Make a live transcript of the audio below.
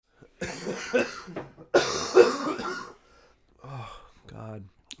Oh, God.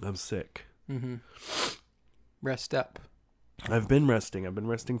 I'm sick. Mm-hmm. Rest up. I've been resting. I've been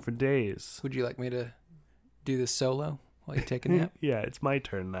resting for days. Would you like me to do this solo while you take a nap? Yeah, it's my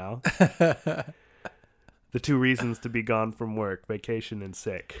turn now. The two reasons to be gone from work, vacation and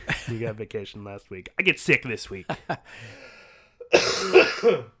sick. You got vacation last week. I get sick this week.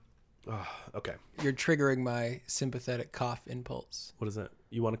 Oh, okay. You're triggering my sympathetic cough impulse. What is that?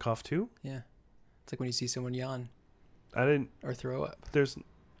 You want to cough too? Yeah. It's like when you see someone yawn. I didn't. Or throw up.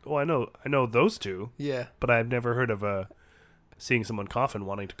 Well, I know those two. Yeah. But I've never heard of seeing someone cough and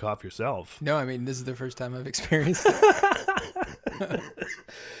wanting to cough yourself. No, I mean, this is the first time I've experienced it.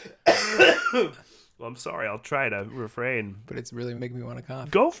 Well, I'm sorry. I'll try to refrain. But it's really making me want to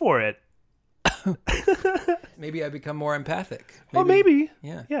cough. Go for it. Maybe I become more empathic. Maybe.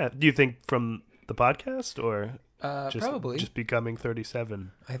 Yeah. Yeah. Do you think from the podcast or probably just becoming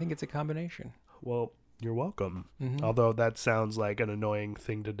 37? I think it's a combination. Well, you're welcome. Mm-hmm. Although that sounds like an annoying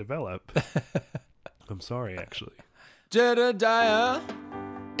thing to develop. I'm sorry, actually. Jedediah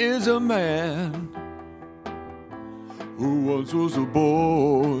is a man who once was a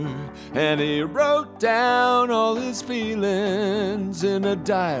boy, and he wrote down all his feelings in a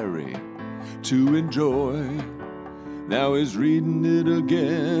diary to enjoy. Now he's reading it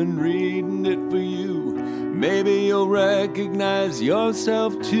again, reading it for you. Maybe you'll recognize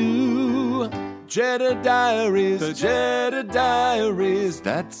yourself too. Jedediah, the Jedediah,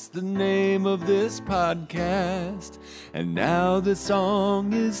 that's the name of this podcast. And now the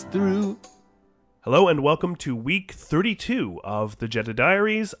song is through. Hello and welcome to week 32 of the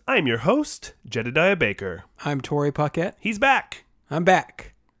Jedediah. I'm your host, Jedediah Baker. I'm Torrey Paquette. He's back. I'm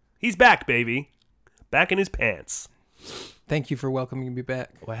back. He's back, baby. Back in his pants. Thank you for welcoming me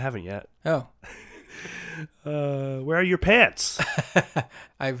back. Oh, I haven't yet. Oh. Where are your pants?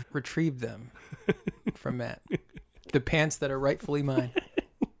 I've retrieved them from Matt. The pants that are rightfully mine.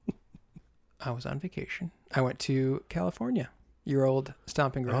 I was on vacation. I went to California, your old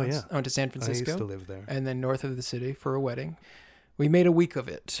stomping grounds. Oh, yeah. I went to San Francisco. I used to live there. And then north of the city for a wedding. We made a week of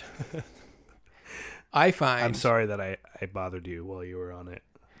it. I'm sorry that I bothered you while you were on it.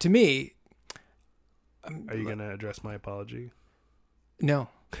 To me... Are you going to address my apology? No.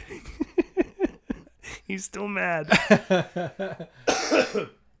 He's still mad.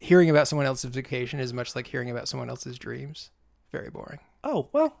 Hearing about someone else's vacation is much like hearing about someone else's dreams. Very boring. Oh,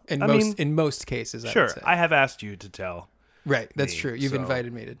 well, in most cases, sure, I would say. I have asked you to tell. Right, that's me, true. You've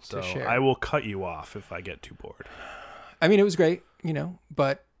invited me to share. I will cut you off if I get too bored. I mean, it was great,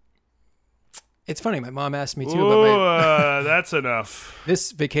 but it's funny. My mom asked me too about that's enough.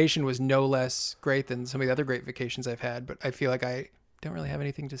 This vacation was no less great than some of the other great vacations I've had, but I feel like I don't really have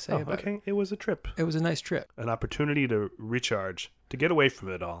anything to say about it. Okay, it was a trip. It was a nice trip. An opportunity to recharge, to get away from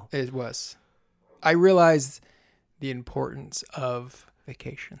it all. It was. I realized the importance of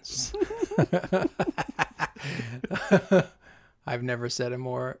vacations. I've never said a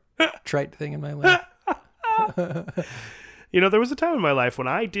more trite thing in my life. There was a time in my life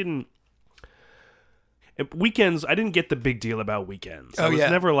when weekends, I didn't get the big deal about weekends. I was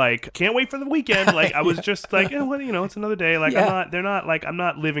never like, can't wait for the weekend. Like, I was just like, it's another day. Like, I'm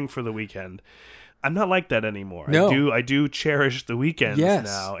not living for the weekend. I'm not like that anymore. No. I do cherish the weekends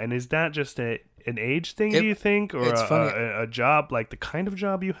now. And is that just an age thing, do you think? Or a job, like the kind of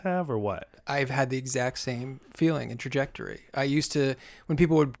job you have, or what? I've had the exact same feeling and trajectory. I used to, when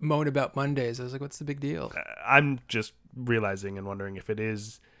people would moan about Mondays, I was like, what's the big deal? I'm just realizing and wondering if it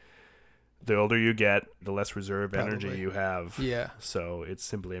is, the older you get, the less reserve energy you have. Yeah. So it's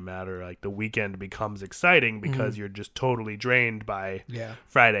simply a matter, like the weekend becomes exciting because you're just totally drained by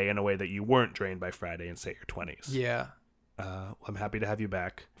Friday in a way that you weren't drained by Friday in, say, your 20s. Yeah. I'm happy to have you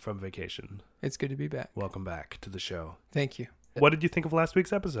back from vacation. It's good to be back. Welcome back to the show. Thank you. What did you think of last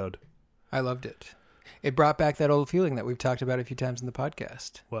week's episode? I loved it. It brought back that old feeling that we've talked about a few times in the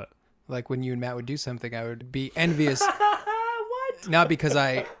podcast. What? Like when you and Matt would do something, I would be envious. What? Not because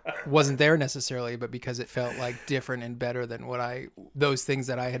I wasn't there necessarily, but because it felt like different and better than those things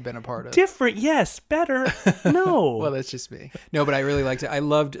that I had been a part of. Different, yes. Better, no. Well, that's just me. No, but I really liked it. I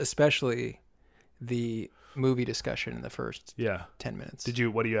loved especially the movie discussion in the first 10 minutes.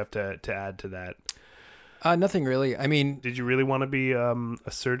 What do you have to add to that? Nothing really. I mean, did you really want to be a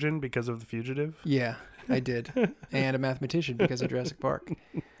surgeon because of The Fugitive? Yeah, I did. And a mathematician because of Jurassic Park.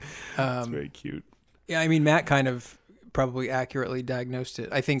 That's very cute. Yeah, I mean, Matt kind of probably accurately diagnosed it.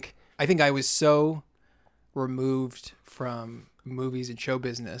 I think I was so removed from movies and show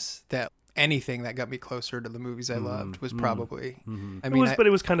business that anything that got me closer to the movies I loved was probably. I mean, but it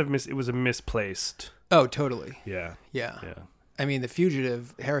was kind of it was a misplaced. Oh, totally. Yeah. Yeah. I mean, The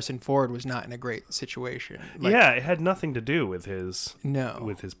Fugitive, Harrison Ford was not in a great situation. Like, yeah, it had nothing to do with his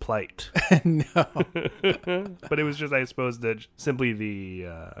plight. No. But it was just, I suppose, that simply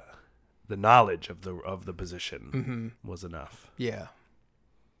the knowledge of the position was enough. Yeah.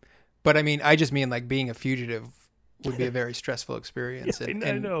 But I mean, I just mean like being a fugitive would be a very stressful experience. Yeah, and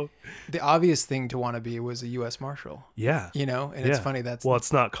I know. The obvious thing to want to be was a U.S. Marshal. Yeah. You know, and it's funny well,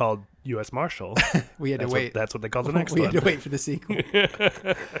 it's not called U.S. Marshal. We had to wait. That's what they call the next one. We had to wait for the sequel.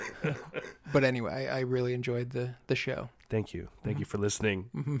 But anyway, I really enjoyed the show. Thank you. Thank you for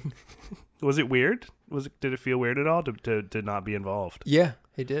listening. Was it weird? Did it feel weird at all to not be involved? Yeah,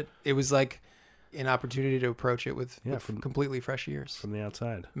 it did. It was like an opportunity to approach it with completely fresh ears. From the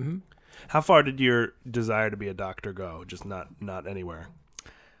outside. Mm-hmm. How far did your desire to be a doctor go? Just not anywhere?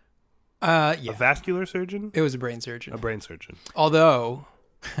 Yeah. A vascular surgeon? It was a brain surgeon. A brain surgeon. Although,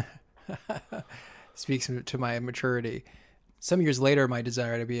 speaks to my maturity, some years later, my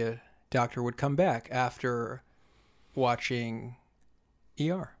desire to be a doctor would come back after watching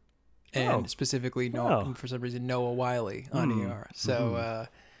ER. And specifically, for some reason, Noah Wiley on ER. So,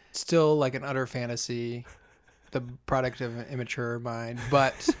 still like an utter fantasy, the product of an immature mind,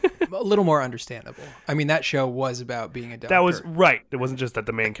 but a little more understandable. I mean, that show was about being a doctor. That was right. It wasn't just that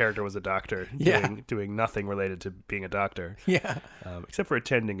the main character was a doctor doing nothing related to being a doctor. Yeah. Except for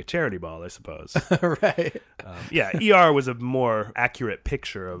attending a charity ball, I suppose. Right. ER was a more accurate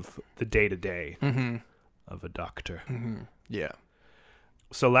picture of the day-to-day of a doctor. Mm-hmm. Yeah.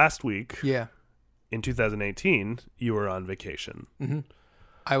 So last week, in 2018, you were on vacation. Mm-hmm.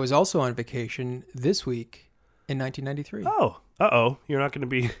 I was also on vacation this week in 1993. Oh, you're not going to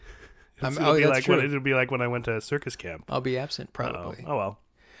be. It'll be like when I went to circus camp. I'll be absent probably. Oh well.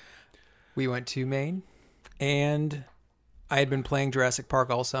 We went to Maine, and I had been playing Jurassic Park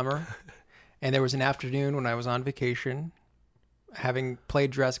all summer, and there was an afternoon when I was on vacation, having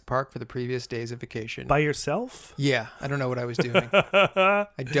played Jurassic Park for the previous days of vacation. By yourself? Yeah, I don't know what I was doing. I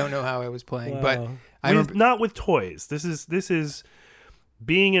don't know how I was playing, but not with toys. This is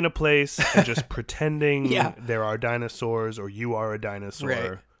being in a place and just pretending there are dinosaurs or you are a dinosaur.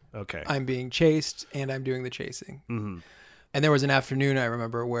 Right. Okay. I'm being chased and I'm doing the chasing. Mm-hmm. And there was an afternoon, I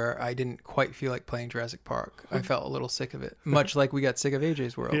remember, where I didn't quite feel like playing Jurassic Park. I felt a little sick of it, much like we got sick of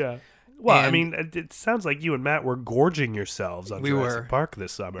AJ's World. Yeah. Well, I mean, it sounds like you and Matt were gorging yourselves on Jurassic Park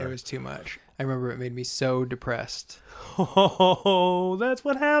this summer. It was too much. I remember it made me so depressed. Oh, that's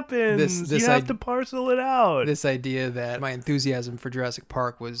what happens. You have to parcel it out. This idea that my enthusiasm for Jurassic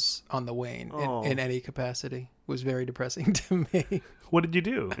Park was on the wane in any capacity was very depressing to me. What did you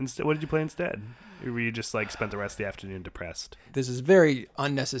do? What did you play instead? Or were you just like spent the rest of the afternoon depressed? This is a very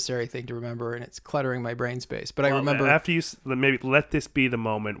unnecessary thing to remember, and it's cluttering my brain space. But I remember after you maybe let this be the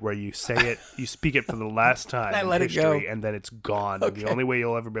moment where you say it, you speak it for the last time in history, and then it's gone. Okay. The only way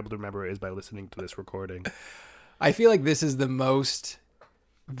you'll ever be able to remember it is by listening to this recording. I feel like this is the most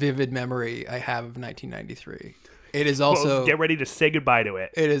vivid memory I have of 1993. It is also... Well, get ready to say goodbye to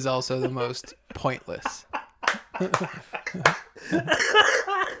it. It is also the most pointless.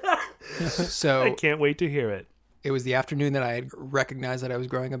 So I can't wait to hear it. It was the afternoon that I had recognized that I was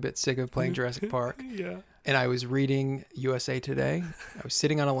growing a bit sick of playing Jurassic Park. Yeah. And I was reading USA Today. I was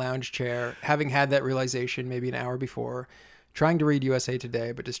sitting on a lounge chair, having had that realization maybe an hour before, trying to read USA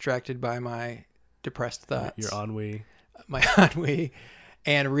Today, but distracted by my depressed thoughts. Your ennui. My ennui.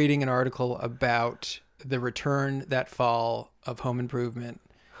 And reading an article about the return that fall of Home Improvement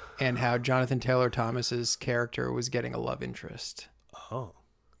and how Jonathan Taylor Thomas's character was getting a love interest. Oh.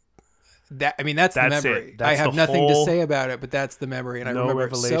 That's the memory. I have nothing to say about it, but that's the memory, and I remember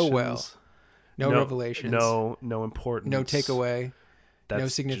it so well. No revelations. No importance. No takeaway. No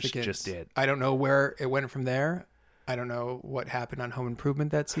significance. Just it. I don't know where it went from there. I don't know what happened on Home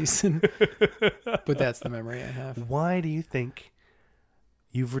Improvement that season, but that's the memory I have. Why do you think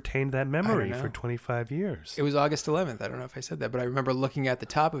you've retained that memory for 25 years? It was August 11th. I don't know if I said that, but I remember looking at the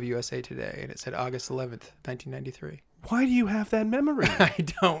top of USA Today, and it said August 11th, 1993. Why do you have that memory? I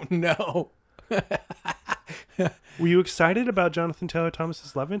don't know. Were you excited about Jonathan Taylor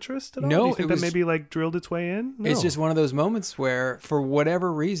Thomas's love interest at all? No. Do you think that maybe like drilled its way in? No. It's just one of those moments where, for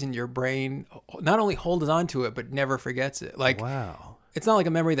whatever reason, your brain not only holds on to it, but never forgets it. Like, wow. It's not like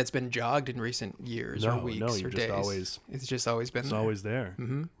a memory that's been jogged in recent years or weeks or days. It's just always been there. It's always there.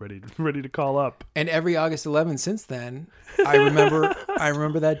 Mm-hmm. Ready to call up. And every August 11th since then, I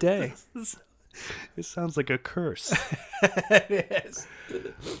remember that day. It sounds like a curse. It is.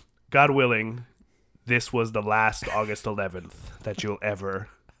 God willing, this was the last August 11th that you'll ever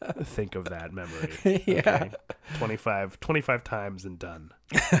think of that memory. Yeah. Okay? 25 times and done.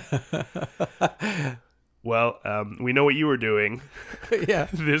 Well, we know what you were doing Yeah.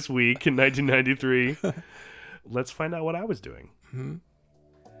 this week in 1993. Let's find out what I was doing. Mm-hmm.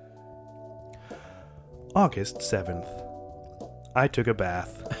 August 7th. I took a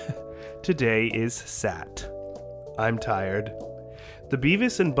bath. Today is Sat. I'm tired. The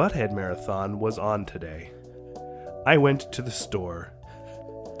Beavis and Butthead Marathon was on today. I went to the store.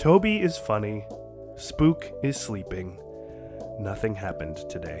 Toby is funny. Spook is sleeping. Nothing happened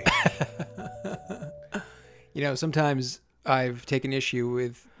today. You know, sometimes I've taken issue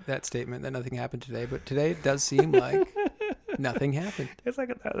with that statement that nothing happened today, but today it does seem like nothing happened. It's like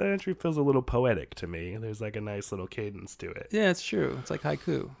that entry feels a little poetic to me. There's like a nice little cadence to it. Yeah, it's true. It's like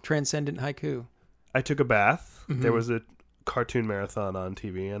haiku, transcendent haiku. I took a bath. Mm-hmm. There was a cartoon marathon on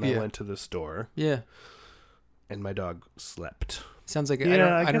TV, and I went to the store. Yeah. And my dog slept. Sounds like, I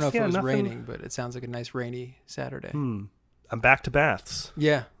don't know if it was raining, but it sounds like a nice rainy Saturday. I'm back to baths.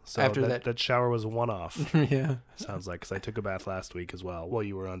 Yeah. So after that shower was a one-off. Yeah. Sounds like, because I took a bath last week as well while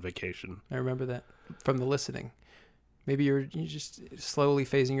you were on vacation. I remember that from the listening. Maybe you're just slowly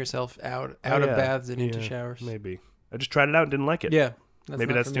phasing yourself out of baths and into showers. Maybe. I just tried it out and didn't like it. Yeah.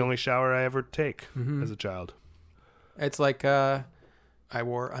 Maybe that's the only shower I ever take as a child. It's like I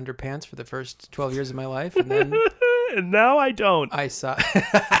wore underpants for the first 12 years of my life, and then... and now I don't. I saw...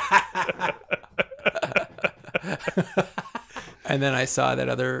 And then I saw that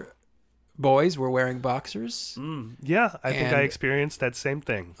other boys were wearing boxers. Yeah, I think I experienced that same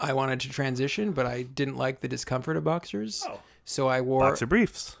thing. I wanted to transition, but I didn't like the discomfort of boxers. Oh. So I wore... boxer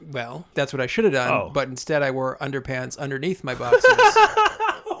briefs. Well, that's what I should have done. Oh. But instead I wore underpants underneath my boxers.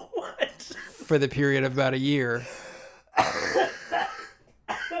 What? For the period of about a year.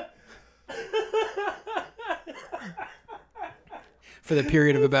 For the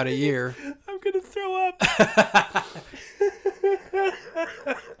period of about a year. I'm going to throw up.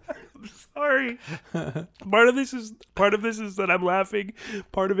 I'm sorry. Part of this is that I'm laughing.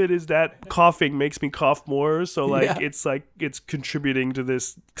 Part of it is that coughing makes me cough more. So it's contributing to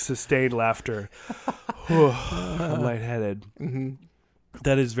this sustained laughter. I'm lightheaded. Mm-hmm.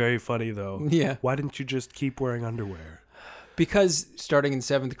 That is very funny though. Yeah. Why didn't you just keep wearing underwear? Because starting in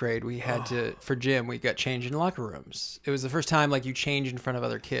 7th grade, we had to, for gym, we got changed in locker rooms. It was the first time you change in front of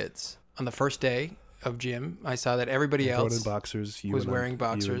other kids. On the first day of gym, I saw that everybody else was wearing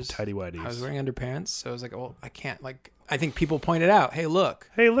boxers. Tighty whities. I was wearing underpants, so I was like, well, I can't, I think people pointed out, hey, look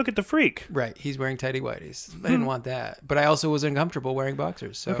at the freak. Right, he's wearing tighty whities. I didn't want that. But I also was uncomfortable wearing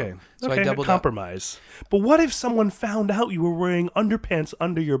boxers, so I doubled compromise. Up. But what if someone found out you were wearing underpants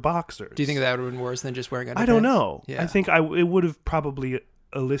under your boxers? Do you think that would have been worse than just wearing underpants? I don't know. Yeah. I think it would have probably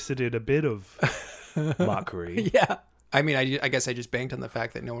elicited a bit of mockery. Yeah. I mean, I guess I just banked on the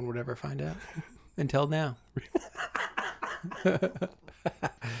fact that no one would ever find out. Until now. I'm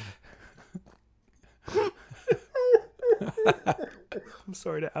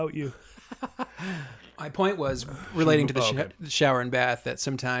sorry to out you. My point was relating to the shower and bath, that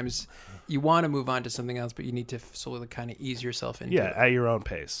sometimes you want to move on to something else, but you need to slowly kind of ease yourself into it. At your own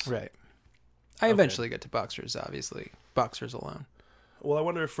pace. Right. I eventually get to boxers, obviously. Boxers alone. Well, I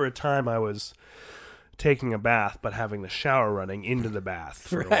wonder if for a time I was taking a bath, but having the shower running into the bath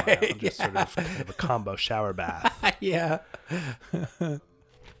for a while. Just sort of have a combo shower bath. Yeah.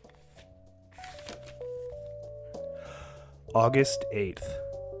 August 8th.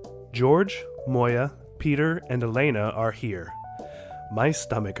 George, Moya, Peter, and Elena are here. My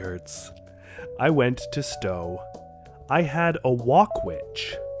stomach hurts. I went to Stowe. I had a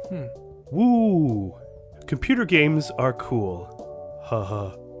Walkwich. Woo! Computer games are cool. Ha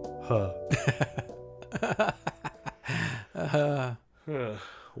ha ha.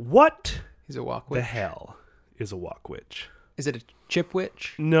 What He's a Walkwich. The hell is a Walkwich? Is it a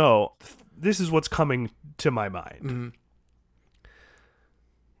chipwich? No. This is what's coming to my mind. Mm-hmm.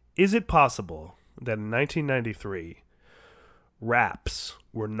 Is it possible that in 1993, wraps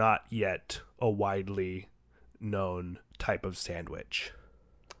were not yet a widely known type of sandwich?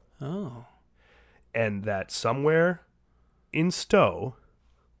 Oh. And that somewhere in Stowe,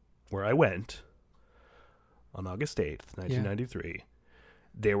 where I went on August 8th, 1993,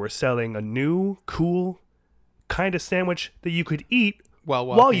 they were selling a new, cool kind of sandwich that you could eat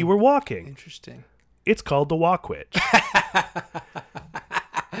while you were walking. Interesting. It's called the Walkwich.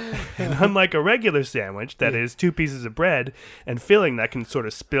 And unlike a regular sandwich that is 2 pieces of bread and filling that can sort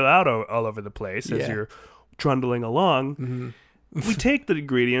of spill out all over the place as you're trundling along, we take the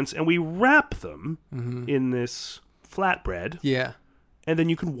ingredients and we wrap them in this flatbread. Yeah. And then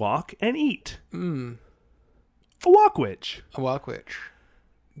you can walk and eat. A Walkwich. A Walkwich.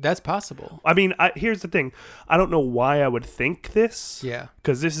 That's possible. I mean, here's the thing. I don't know why I would think this. Yeah.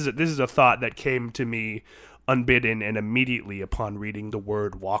 Because this is a thought that came to me unbidden and immediately upon reading the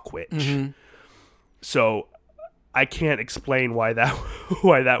word Walkwich. Mm-hmm. So I can't explain why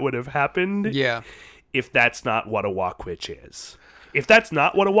that would have happened. Yeah. If that's not what a Walkwich is. If that's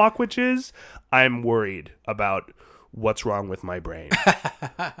not what a Walkwich is, I'm worried about what's wrong with my brain.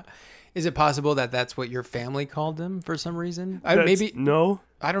 Is it possible that that's what your family called them for some reason? No.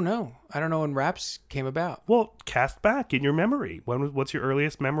 I don't know. I don't know when raps came about. Well, cast back in your memory. What's your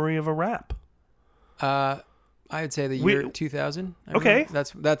earliest memory of a rap? I would say the year 2000. Okay.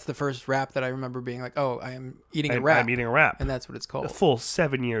 That's the first rap that I remember being like, oh, I am eating a rap. I'm eating a rap. And that's what it's called. A full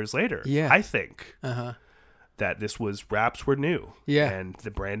 7 years later. Yeah. I think Uh-huh. that this was raps were new. Yeah. And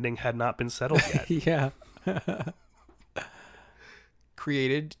the branding had not been settled yet. Yeah.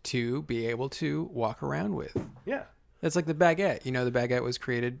 Created to be able to walk around with. Yeah. That's like the baguette. You know, the baguette was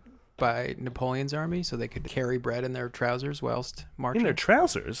created by Napoleon's army so they could carry bread in their trousers whilst marching. In their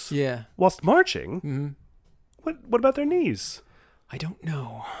trousers? Yeah. Whilst marching? Mm-hmm. What about their knees? I don't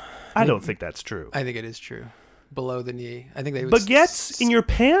know. I don't think that's true. I think it is true. Below the knee. I think they would... Baguettes in your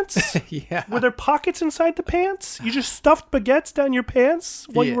pants? Yeah. Were there pockets inside the pants? You just stuffed baguettes down your pants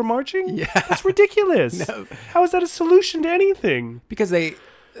while you were marching? Yeah. That's ridiculous. No. How is that a solution to anything? Because they...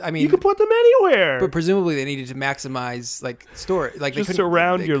 I mean... You could put them anywhere. But presumably they needed to maximize, like, store... Like, just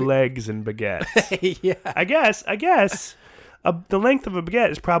surround your legs in baguettes. Yeah. I guess... the length of a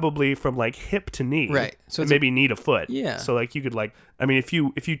baguette is probably from like hip to knee, right? So it's maybe knee to foot. Yeah. So like you could if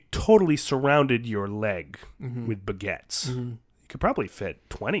you totally surrounded your leg with baguettes, you could probably fit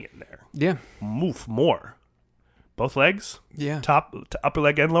 20 in there. Yeah. Move more. Both legs. Yeah. Top to upper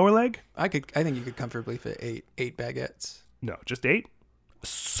leg and lower leg. I think you could comfortably fit eight baguettes. No, just 8.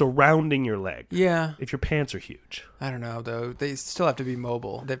 Surrounding your leg. Yeah. If your pants are huge. I don't know though. They still have to be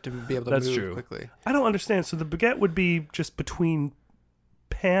mobile. They have to be able to move quickly. I don't understand. So the baguette would be just between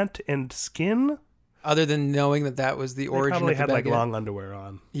pant and skin? Other than knowing that was the origin of the baguette. They probably had like long underwear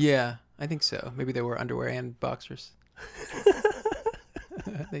on. Yeah, I think so. Maybe they wore underwear and boxers.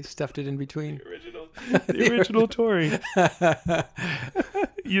 They stuffed it in between. The original Torrey.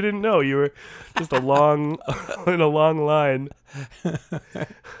 You didn't know. You were just in a long line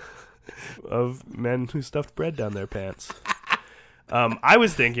of men who stuffed bread down their pants. I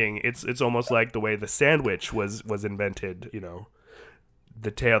was thinking it's almost like the way the sandwich was invented. You know,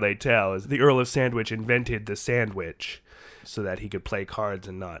 the tale they tell is the Earl of Sandwich invented the sandwich so that he could play cards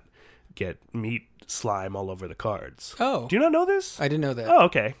and not get meat slime all over the cards. Oh. Do you not know this? I didn't know that. Oh,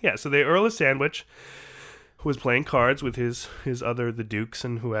 okay. Yeah, so the Earl of Sandwich was playing cards with his the dukes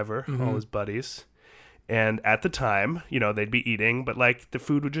and whoever, all his buddies. And at the time, they'd be eating, but like the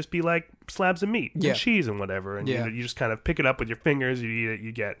food would just be like slabs of meat and cheese and whatever. And you just kind of pick it up with your fingers, you eat it,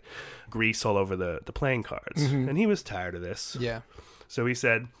 you get grease all over the playing cards. And he was tired of this. Yeah. So he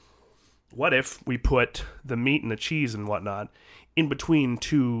said, what if we put the meat and the cheese and whatnot in between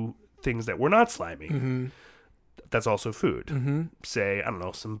two things that were not slimy? That's also food. Say, I don't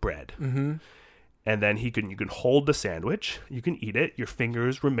know, some bread. And then you can hold the sandwich, you can eat it, your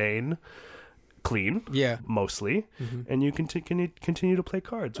fingers remain clean, mostly, and you can continue to play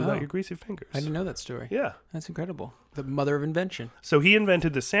cards without your greasy fingers. I didn't know that story. Yeah. That's incredible. The mother of invention. So he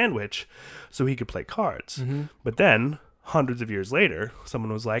invented the sandwich so he could play cards. But then, hundreds of years later,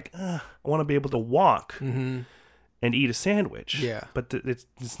 someone was like, I want to be able to walk and eat a sandwich. Yeah. But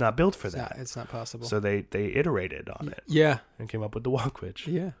it's not built for that. It's not possible. So they iterated on it. Yeah. And came up with the Walkwich.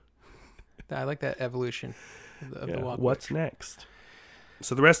 Yeah. I like that evolution of the Walkwich. What's next?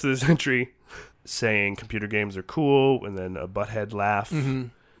 So the rest of this entry saying computer games are cool, and then a butthead laugh.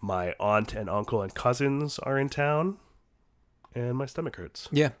 My aunt and uncle and cousins are in town, and my stomach hurts.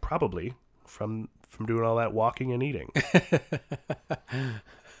 Yeah. Probably from doing all that walking and eating.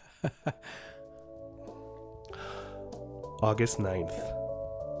 August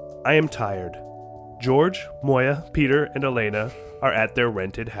 9th. I am tired. George, Moya, Peter, and Elena are at their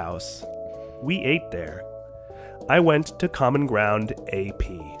rented house. We ate there. I went to Common Ground AP.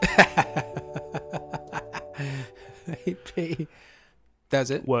 AP.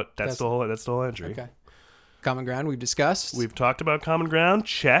 That's it? That's the whole entry. Okay. Common Ground we've discussed. We've talked about Common Ground.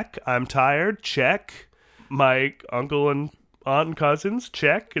 Check. I'm tired. Check. My uncle and aunt and cousins.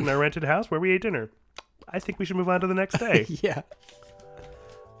 Check. In their rented house where we ate dinner. I think we should move on to the next day. Yeah.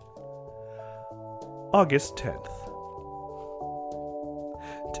 August 10th.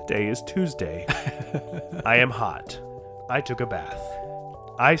 Today is Tuesday. I am hot. I took a bath.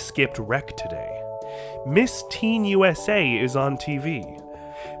 I skipped rec today. Miss Teen USA is on TV.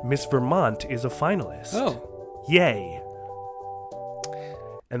 Miss Vermont is a finalist. Oh. Yay.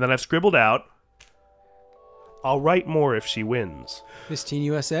 And then I've scribbled out, I'll write more if she wins. Miss Teen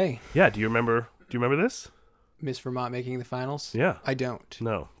USA. Yeah, do you remember this? Miss Vermont making the finals? Yeah. I don't.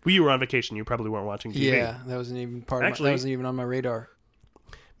 No. Well, you were on vacation. You probably weren't watching TV. Yeah, that wasn't even that wasn't even on my radar.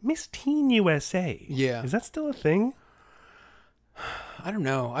 Miss Teen USA. Yeah. Is that still a thing? I don't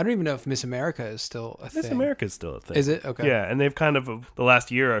know. I don't even know if Miss America is still a thing. Miss America is still a thing. Is it? Okay. Yeah, and they've kind of, the last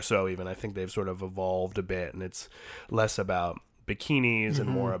year or so even, I think they've sort of evolved a bit, and it's less about bikinis and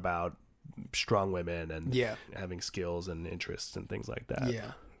more about strong women and having skills and interests and things like that.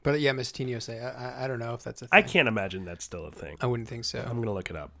 Yeah. But yeah, Miss Teen USA, I don't know if that's a thing. I can't imagine that's still a thing. I wouldn't think so. I'm going to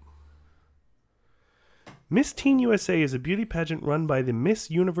look it up. Miss Teen USA is a beauty pageant run by the Miss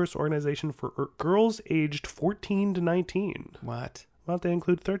Universe organization for girls aged 14 to 19. What? Why don't they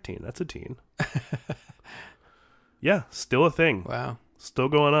include 13? That's a teen. Yeah, still a thing. Wow. Still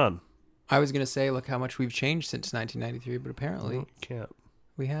going on. I was going to say, look how much we've changed since 1993, but apparently Can't.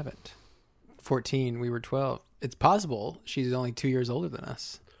 we haven't. 14, we were 12. It's possible she's only 2 years older than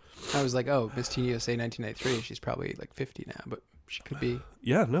us. I was like, oh, Miss Teen USA 1993, she's probably like 50 now, but she could be.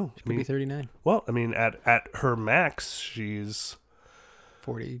 Yeah, no. She could be 39. Well, I mean, at her max, she's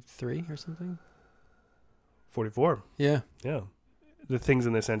 43 or something. 44. Yeah. Yeah. The things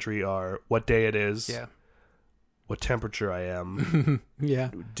in this entry are what day it is. Yeah. What temperature I am.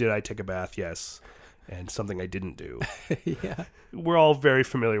 Yeah. Did I take a bath? Yes. And something I didn't do. Yeah. We're all very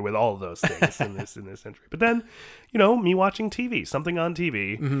familiar with all of those things in this entry. But then, me watching TV, something on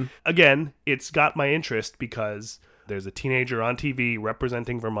TV. Mm-hmm. Again, it's got my interest because there's a teenager on TV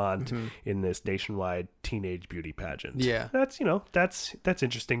representing Vermont in this nationwide teenage beauty pageant. Yeah. That's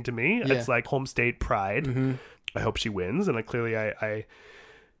interesting to me. Yeah. It's like home state pride. Mm-hmm. I hope she wins. And I say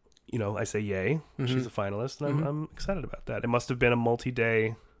yay. Mm-hmm. She's a finalist. And I'm excited about that. It must have been a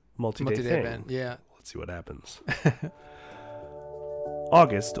multi-day thing. Event. Yeah. Let's see what happens.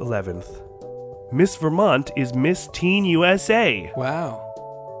 August 11th. Miss Vermont is Miss Teen USA.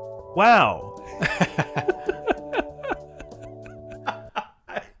 Wow. Wow.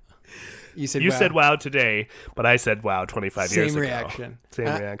 You said wow today, but I said wow 25 years ago. Same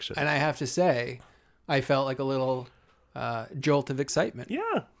reaction. And I have to say, I felt like a little jolt of excitement.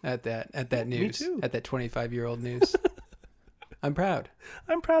 Yeah. At that news. Me too. At that 25-year-old news. I'm proud.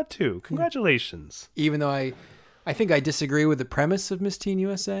 I'm proud too. Congratulations. Even though I think I disagree with the premise of Miss Teen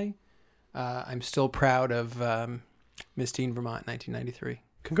USA, I'm still proud of Miss Teen Vermont 1993.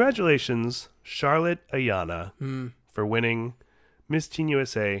 Congratulations, Charlotte Ayana, for winning Miss Teen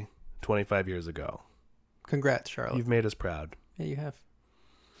USA 25 years ago. Congrats, Charlotte. You've made us proud. Yeah, you have.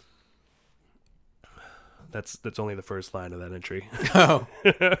 That's only the first line of that entry. Oh.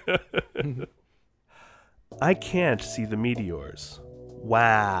 I can't see the meteors.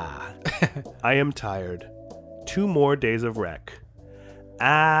 Wow. I am tired. 2 more days of rec.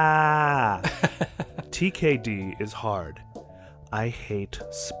 Ah. TKD is hard. I hate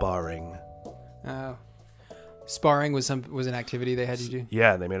sparring. Oh. Sparring was an activity they had you do?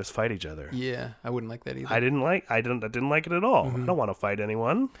 Yeah, they made us fight each other. Yeah, I wouldn't like that either. I didn't like it at all. I don't want to fight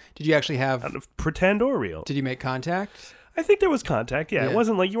anyone. Did you actually have pretend or real? Did you make contact? I think there was contact. Yeah, it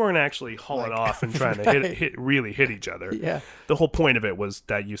wasn't like you weren't actually hauling off and trying to really hit each other. Yeah. The whole point of it was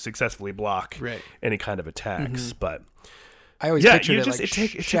that you successfully block any kind of attacks. But I always pictured it just, like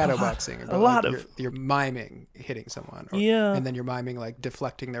shadow boxing. A lot of you're miming hitting someone. And then you're miming like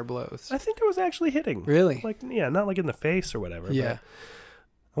deflecting their blows. I think there was actually hitting. Really? Like not like in the face or whatever. Yeah.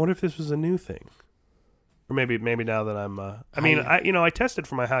 But I wonder if this was a new thing. Or maybe now that I'm I tested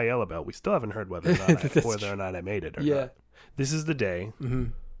for my high yellow belt. We still haven't heard whether or not I made it or not. This is the day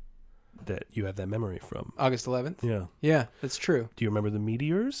that you have that memory from. August 11th? Yeah. Yeah, that's true. Do you remember the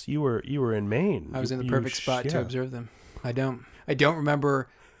meteors? You were in Maine. I was in the perfect spot to observe them. I don't remember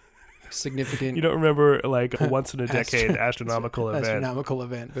significant. You don't remember like a once in a decade astronomical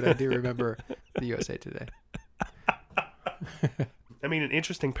event, but I do remember the USA Today. I mean, an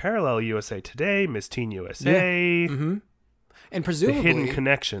interesting parallel USA Today, Miss Teen USA. Yeah. And presumably the hidden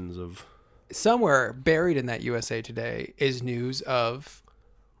connections of somewhere buried in that USA Today is news of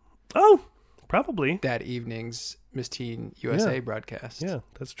probably that evening's Miss Teen USA broadcast. Yeah,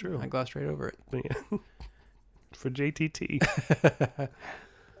 that's true. I glossed right over it. Yeah. For JTT.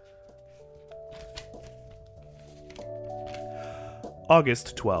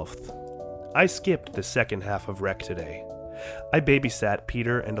 August 12th. I skipped the second half of rec today. I babysat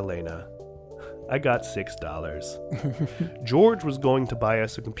Peter and Elena. I got $6. George was going to buy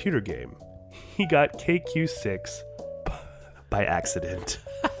us a computer game. He got KQ6 by accident.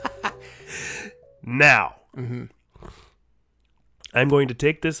 Now, I'm going to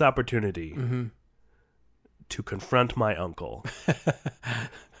take this opportunity to confront my uncle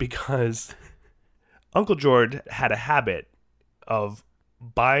because Uncle George had a habit of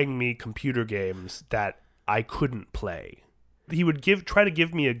buying me computer games that I couldn't play. He would try to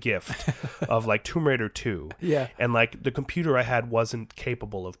give me a gift of like Tomb Raider 2. Yeah. And like the computer I had wasn't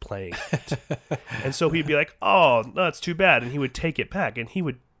capable of playing it. And so he'd be like, "Oh, that's too bad." And he would take it back and he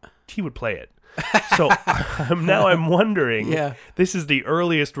would play it. So now I'm wondering, this is the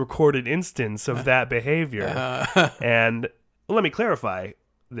earliest recorded instance of that behavior. And let me clarify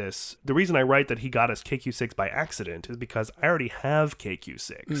this. The reason I write that he got us KQ6 by accident is because I already have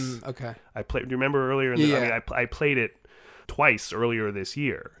KQ6. Okay. Do you remember earlier? I played it twice earlier this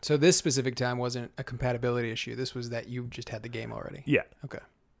year. So this specific time wasn't a compatibility issue. This was that you just had the game already. Yeah. Okay.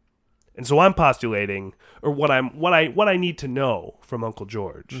 And so I'm postulating, or what I need to know from Uncle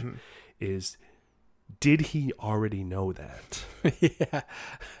George is, did he already know that? Yeah.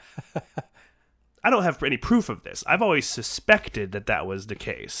 I don't have any proof of this. I've always suspected that was the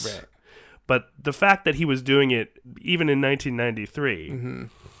case. Right. But the fact that he was doing it even in 1993,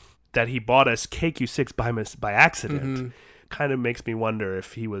 that he bought us KQ6 by accident, kind of makes me wonder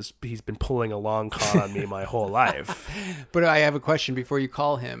if he's been pulling a long con on me my whole life. But I have a question before you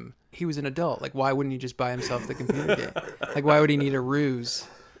call him. He was an adult. Like, why wouldn't he just buy himself the computer game? Like, why would he need a ruse?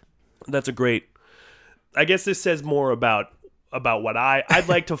 That's a great... I guess this says more about what I'd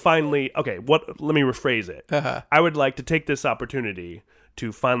like to finally... Okay, let me rephrase it. I would like to take this opportunity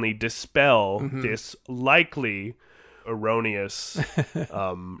to finally dispel this likely erroneous,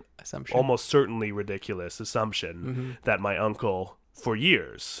 assumption, almost certainly ridiculous assumption that my uncle, for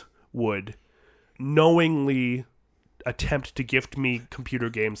years, would knowingly attempt to gift me computer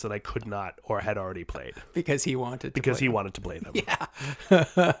games that I could not or had already played. Because he wanted to play them. Yeah.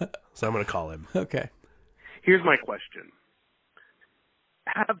 So I'm going to call him. Okay. Here's my question.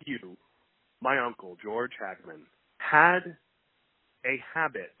 Have you, my uncle, George Hackman, had a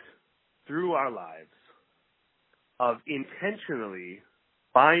habit through our lives of intentionally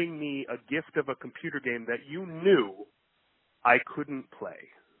buying me a gift of a computer game that you knew I couldn't play?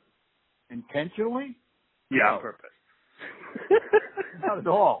 Intentionally? Yeah, No. on purpose. Not at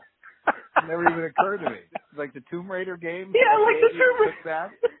all. It never even occurred to me. Like the Tomb Raider game? Yeah, like the Tomb Raider. Took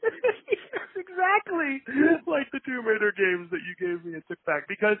back? Yes, exactly. Like the Tomb Raider games that you gave me and took back.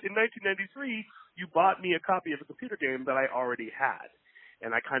 Because in 1993, you bought me a copy of a computer game that I already had.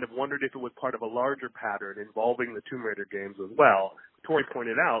 And I kind of wondered if it was part of a larger pattern involving the Tomb Raider games as well. Torrey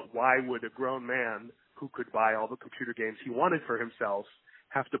pointed out, why would a grown man who could buy all the computer games he wanted for himself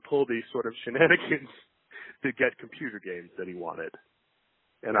have to pull these sort of shenanigans to get computer games that he wanted?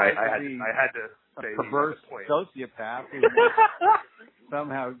 And I had to say, a perverse sociopath who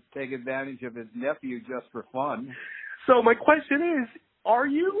somehow take advantage of his nephew just for fun. So my question is, are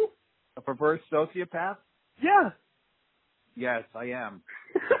you a perverse sociopath? Yeah. Yes, I am.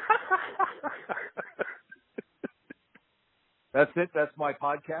 That's it? That's my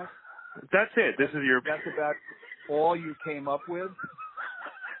podcast? That's it. This is your... That's about all you came up with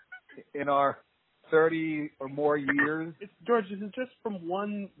in our 30 or more years? George, this is just from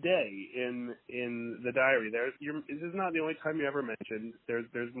one day in the diary. This is not the only time you ever mentioned.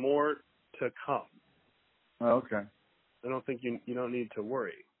 There's more to come. Oh, okay. I don't think you don't need to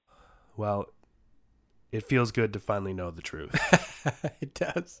worry. Well, it feels good to finally know the truth. It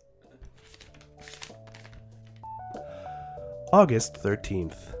does. August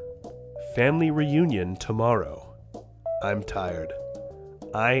 13th. Family reunion tomorrow. I'm tired.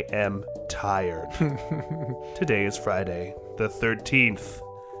 I am tired. Today is Friday, the 13th.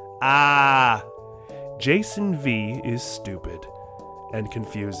 Jason V is stupid and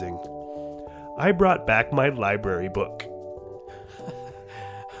confusing. I brought back my library book.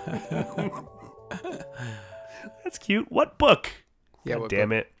 That's cute. What book? Yeah, God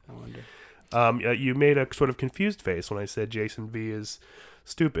damn it. I wonder. You made a sort of confused face when I said Jason V is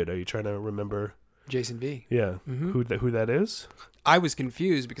stupid. Are you trying to remember? Jason V. Yeah. Who that is? I was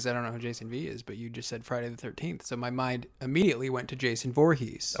confused because I don't know who Jason V is, but you just said Friday the 13th, so my mind immediately went to Jason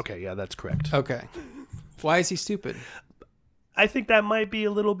Voorhees. Okay, yeah, that's correct. Okay. Why is he stupid? I think that might be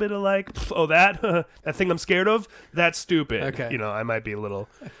a little bit of like, that thing I'm scared of, that's stupid. Okay. I might be a little,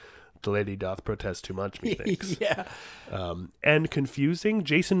 the lady doth protest too much, methinks. Yeah. And confusing.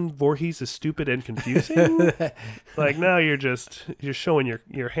 Jason Voorhees is stupid and confusing? Like, no, you're showing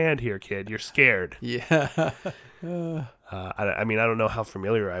your hand here, kid. You're scared. Yeah. I don't know how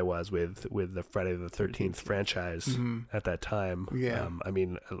familiar I was with the Friday the 13th franchise at that time. Yeah.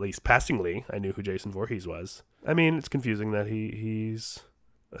 At least passingly, I knew who Jason Voorhees was. It's confusing that he's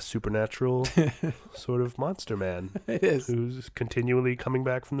a supernatural sort of monster man. It is. Who's continually coming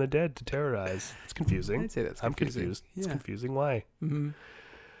back from the dead to terrorize. It's confusing. I'd say that's I'm confusing. confused. It's Yeah. confusing. Why? Mm-hmm.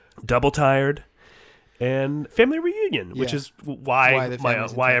 Double Tired and Family Reunion, which Yeah. is why the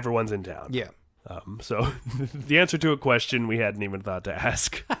family's in why town. everyone's in town. Yeah. So the answer to a question we hadn't even thought to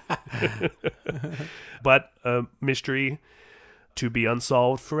ask. But a mystery to be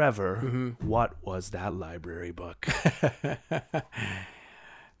unsolved forever. Mm-hmm. What was that library book?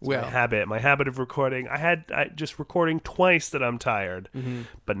 Well, my habit of recording. I just recording twice that I'm tired, mm-hmm.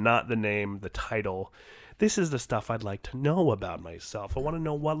 but not the name, the title. This is the stuff I'd like to know about myself. I want to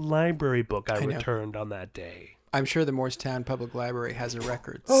know what library book I know. returned on that day. I'm sure the Morristown Public Library has a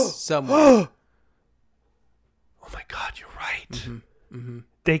record somewhere. Oh my God, you're right. Mm-hmm. Mm-hmm.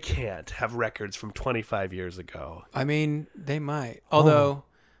 They can't have records from 25 years ago. I mean, they might. Although,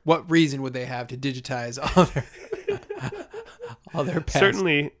 what reason would they have to digitize all their past?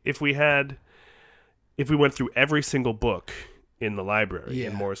 Certainly, if we went through every single book in the library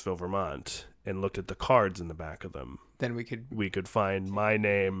in Morrisville, Vermont, and looked at the cards in the back of them, then we could find my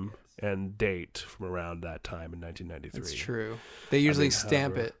name and date from around that time in 1993. That's true. They usually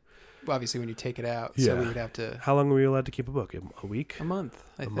stamp it, obviously, when you take it out. Yeah. So we would have to... How long were we allowed to keep a book? A week? A month,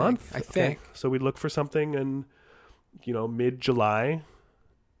 I think. Month? I think. Okay. So we'd look for something in, mid-July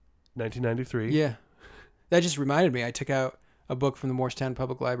 1993. Yeah. That just reminded me. I took out a book from the Morristown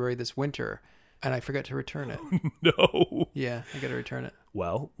Public Library this winter, and I forgot to return it. No. Yeah, I got to return it.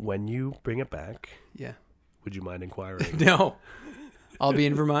 Well, when you bring it back, Yeah. would you mind inquiring? No. I'll be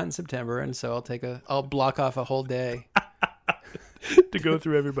in Vermont in September, and so I'll block off a whole day. To go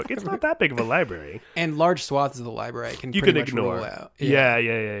through every book. It's not that big of a library. And large swaths of the library I can You pretty can much ignore. rule out. Yeah.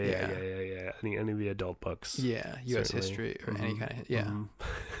 Yeah. Any of the adult books. Yeah, U.S. Certainly. history or any kind of, yeah. Mhm.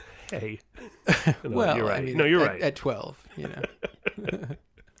 Hey. No, Well, you're right. I mean, No, you're right. At 12,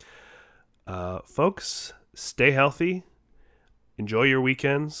 Folks, stay healthy. Enjoy your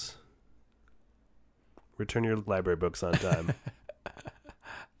weekends. Return your library books on time.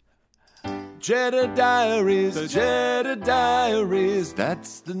 Jedediah,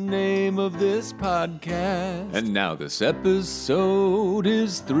 that's the name of this podcast. And now this episode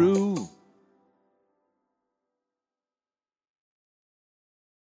is through.